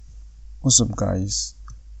What's up, guys?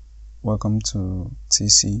 Welcome to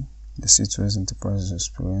TC, the C2S Enterprise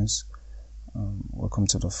Experience. Welcome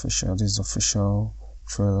to this is the official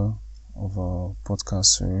trailer of our podcast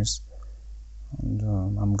series. And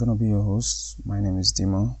I'm gonna be your host. My name is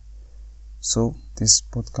Dima. So this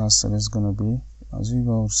podcast series is gonna be, as you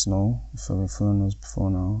guys know, if you've been following us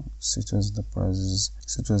before now, C2S Enterprises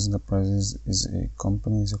is a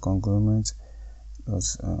company, is a conglomerate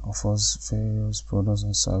that offers various products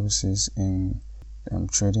and services in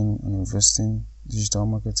trading and investing, digital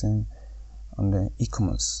marketing, and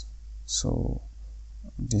e-commerce. So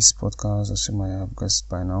this podcast, as you might have guessed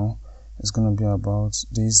by now, is going to be about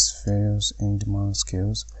these various in-demand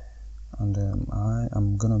skills, and I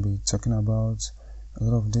am going to be talking about a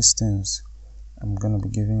lot of these things. I'm going to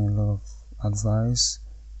be giving a lot of advice,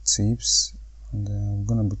 tips, and I'm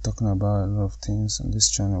going to be talking about a lot of things on this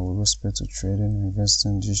channel with respect to trading,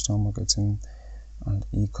 investing, digital marketing, and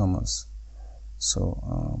e-commerce.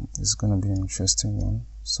 So it's going to be an interesting one.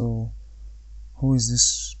 So who is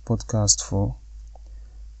this podcast for?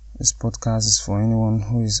 This podcast is for anyone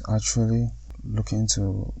who is actually looking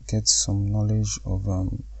to get some knowledge of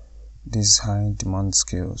these high demand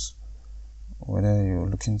skills. Whether you're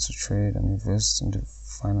looking to trade and invest in the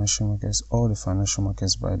financial markets, all the financial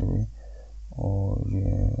markets by the way, or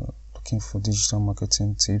you're looking for digital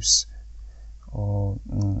marketing tips, or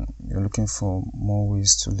you're looking for more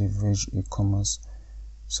ways to leverage e-commerce.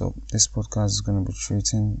 So this podcast is going to be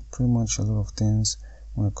treating pretty much a lot of things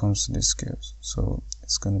when it comes to these skills. So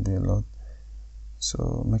it's going to be a lot.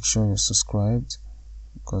 So make sure you're subscribed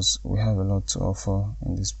because we have a lot to offer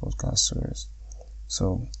in this podcast series.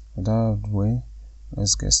 So with that out of the way,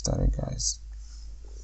 let's get started, guys.